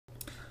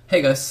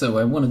Hey guys, so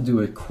I want to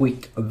do a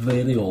quick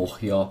video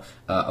here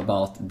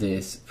about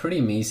this pretty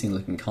amazing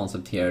looking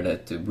concept here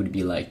that would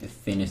be like the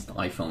thinnest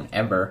iPhone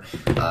ever.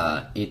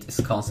 It is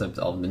a concept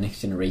of the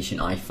next generation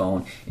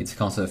iPhone. It's a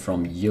concept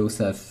from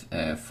Joseph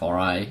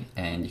Farahi,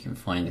 and you can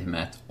find him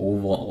at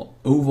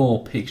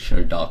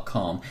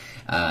ovalpicture.com.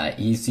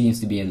 He seems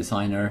to be a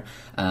designer,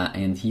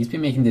 and he's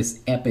been making this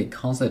epic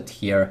concept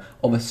here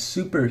of a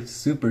super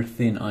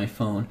thin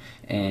iPhone.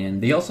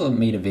 And they also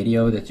made a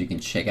video that you can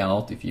check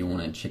out if you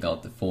want to check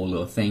out the full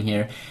little thing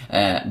here,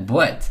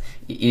 but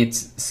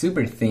it's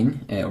super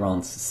thin,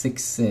 around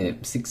 6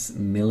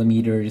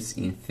 millimeters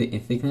in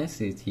thickness.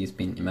 He's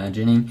been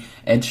imagining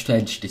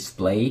edge-to-edge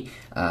display,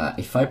 a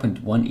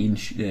 5.1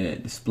 inch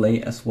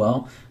display as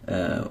well.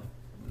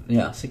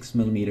 Yeah, 6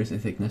 millimeters in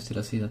thickness. Did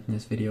I see that in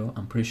this video?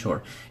 I'm pretty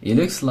sure. It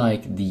looks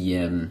like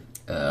the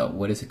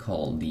what is it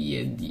called?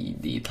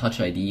 The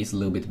Touch ID is a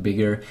little bit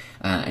bigger,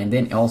 and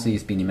then also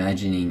he's been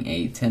imagining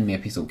a 10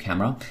 megapixel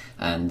camera,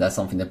 and that's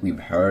something that we've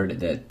heard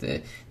that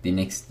the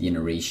next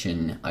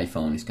generation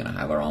iPhone is gonna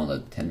have around a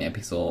 10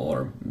 megapixel,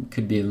 or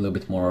could be a little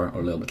bit more or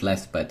a little bit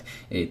less, but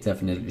it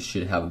definitely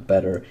should have a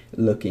better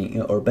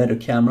looking or better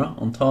camera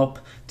on top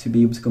to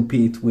be able to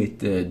compete with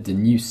the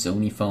new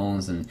Sony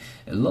phones and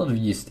a lot of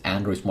just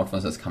Android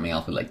smartphones that's coming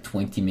out with like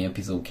 20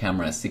 megapixel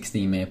camera,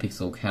 16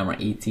 megapixel camera,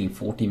 18,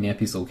 40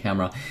 megapixel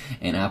camera,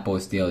 and Apple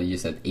is still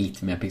just at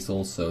 8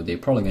 megapixels, so they're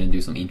probably going to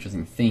do some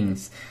interesting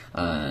things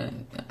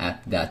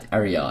at that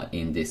area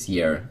in this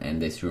year.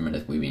 And this rumor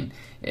that we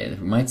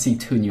might see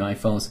 2 new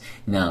iPhones.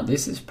 Now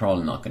this is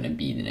probably not going to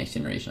be the next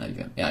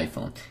generation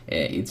iPhone.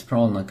 It's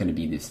probably not going to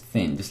be this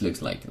thin. This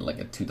looks like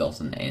a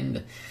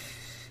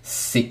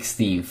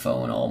 2016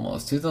 phone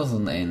almost.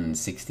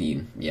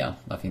 2016, yeah,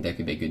 I think that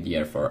could be a good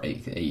year for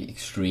a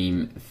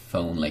extreme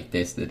phone like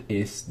this that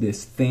is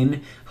this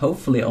thin.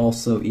 Hopefully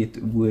also it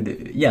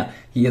would, yeah,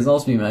 he has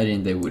also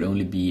imagined there would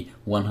only be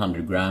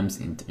 100 grams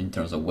in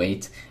terms of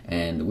weight,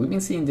 and we've been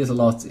seeing this a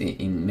lot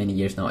in many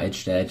years now,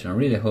 edge to edge, and I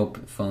really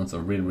hope phones are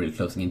really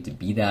closing in to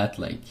be that.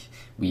 Like,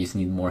 we just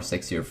need more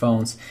sexier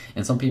phones,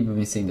 and some people have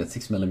been saying that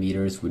 6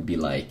 millimeters would be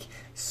like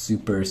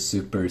super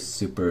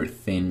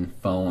thin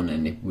phone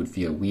and it would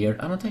feel weird.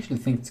 I don't actually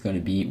think it's going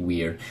to be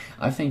weird.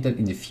 I think that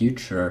in the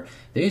future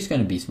they're just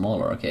going to be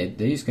smaller, okay?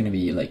 They're just going to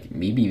be like,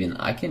 maybe even,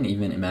 I can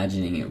even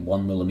imagining a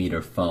 1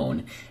 millimeter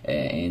phone,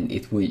 and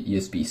it would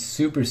just be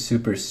super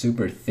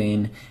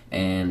thin,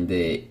 and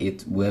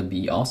it will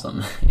be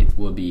awesome. It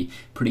will be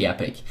pretty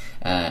epic.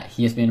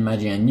 He has been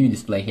imagining a new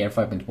display here,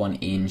 5.1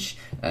 inch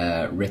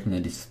Retina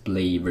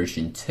display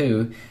version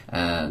 2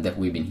 that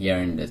we've been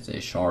hearing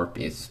that Sharp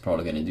is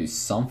probably going to do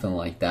something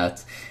like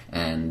that,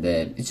 and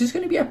it's just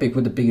going to be epic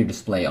with a bigger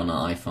display on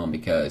an iPhone,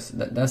 because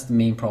that's the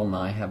main problem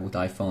I have with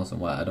iPhones and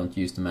why I don't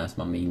use them as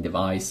my main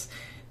device.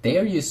 They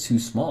are just too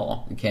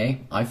small,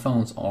 okay?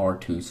 iPhones are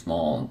too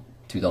small.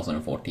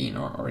 2014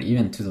 or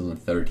even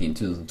 2013,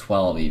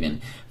 2012 even,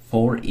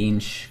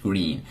 4-inch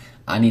screen.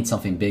 I need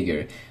something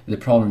bigger. The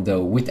problem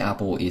though with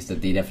Apple is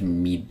that they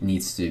definitely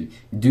needs to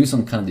do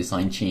some kind of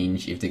design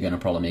change if they're gonna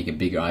probably make a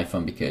bigger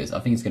iPhone, because I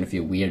think it's gonna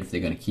feel weird if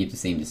they're gonna keep the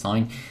same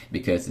design,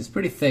 because it's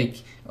pretty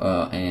thick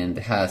and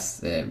has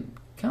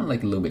kind of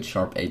like a little bit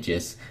sharp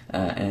edges,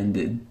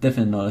 and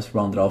definitely not as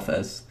rounded off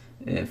as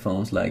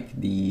phones like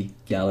the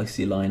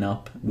Galaxy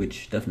lineup,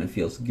 which definitely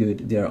feels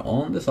good there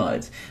on the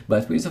sides.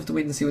 But we just have to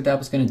wait and see what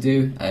Apple's going to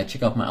do.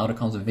 Check out my other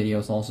concept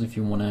videos also if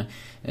you want to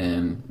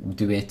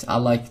do it. I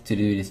like to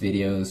do these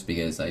videos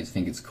because I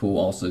think it's cool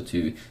also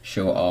to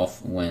show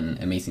off when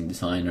amazing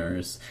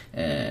designers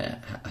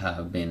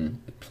have been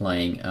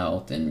playing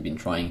out and been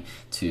trying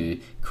to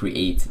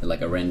create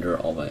like a render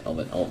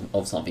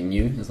of something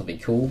new and something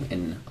cool.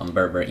 And I'm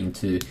very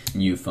into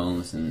new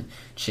phones, and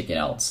check it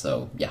out.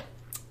 So yeah,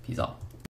 peace out.